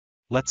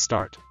Let's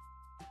start.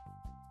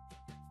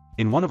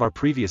 In one of our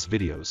previous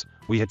videos,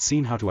 we had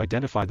seen how to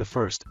identify the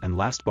first and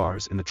last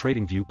bars in the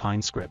Tradingview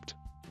Pine script.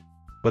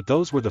 But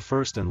those were the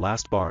first and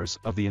last bars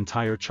of the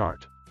entire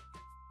chart.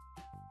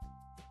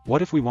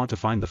 What if we want to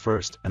find the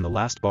first and the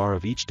last bar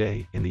of each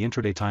day in the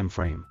intraday time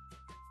frame?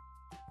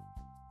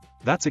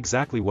 That's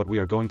exactly what we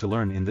are going to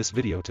learn in this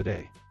video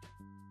today.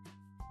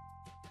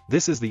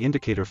 This is the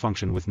indicator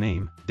function with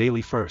name,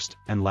 daily first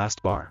and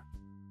last bar.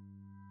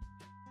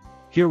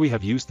 Here we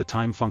have used the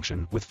time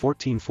function with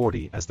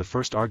 1440 as the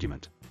first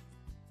argument.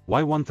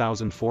 Why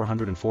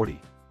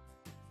 1440?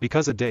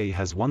 Because a day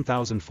has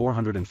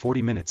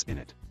 1440 minutes in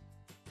it.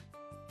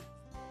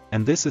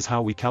 And this is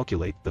how we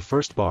calculate the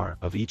first bar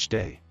of each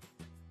day.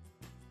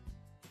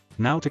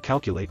 Now to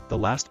calculate the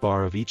last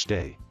bar of each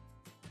day.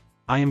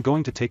 I am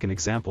going to take an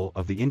example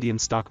of the Indian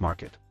stock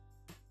market.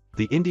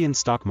 The Indian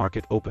stock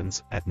market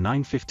opens at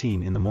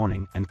 9:15 in the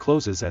morning and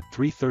closes at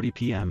 3:30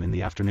 p.m. in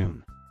the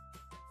afternoon.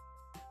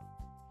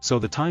 So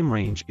the time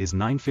range is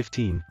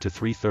 9:15 to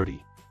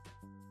 3:30.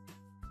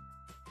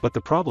 But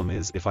the problem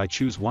is, if I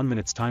choose 1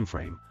 minute's time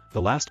frame,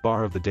 the last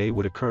bar of the day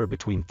would occur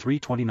between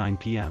 3:29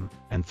 p.m.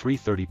 and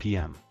 3:30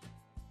 p.m.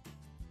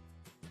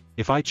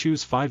 If I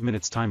choose 5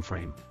 minutes time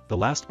frame, the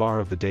last bar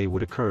of the day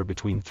would occur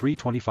between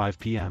 3:25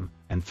 p.m.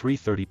 and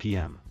 3:30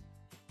 p.m.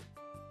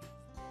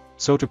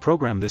 So to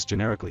program this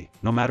generically,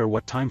 no matter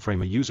what time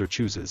frame a user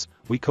chooses,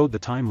 we code the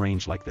time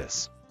range like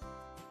this.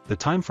 The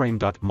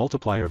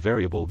timeframe.multiplier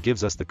variable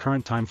gives us the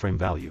current timeframe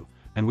value,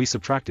 and we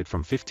subtract it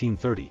from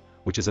 1530,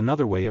 which is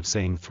another way of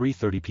saying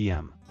 3:30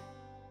 p.m.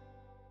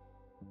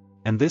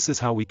 And this is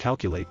how we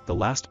calculate the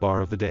last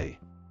bar of the day.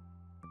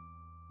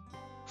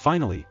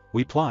 Finally,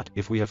 we plot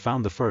if we have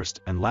found the first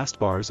and last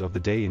bars of the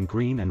day in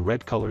green and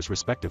red colors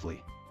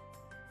respectively.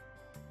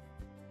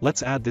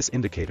 Let's add this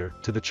indicator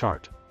to the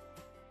chart.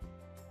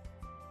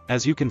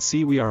 As you can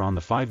see, we are on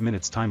the 5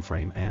 minutes time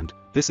frame, and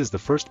this is the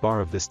first bar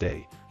of this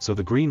day, so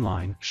the green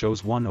line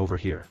shows 1 over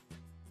here.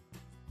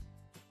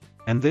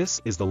 And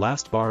this is the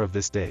last bar of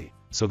this day,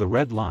 so the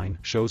red line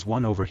shows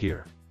 1 over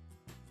here.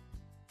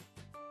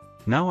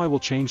 Now I will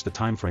change the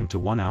time frame to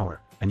 1 hour,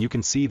 and you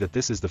can see that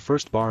this is the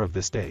first bar of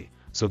this day,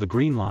 so the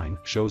green line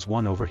shows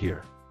 1 over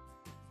here.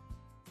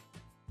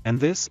 And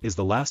this is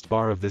the last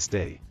bar of this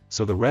day,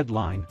 so the red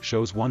line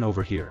shows 1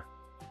 over here.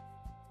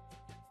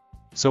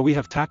 So we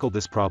have tackled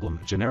this problem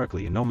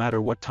generically no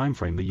matter what time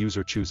frame the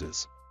user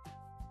chooses.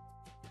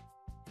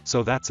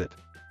 So that's it.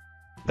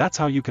 That's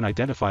how you can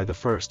identify the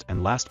first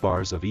and last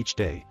bars of each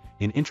day,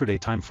 in intraday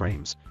time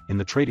frames, in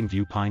the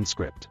Tradingview Pine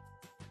script.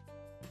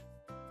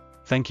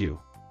 Thank you.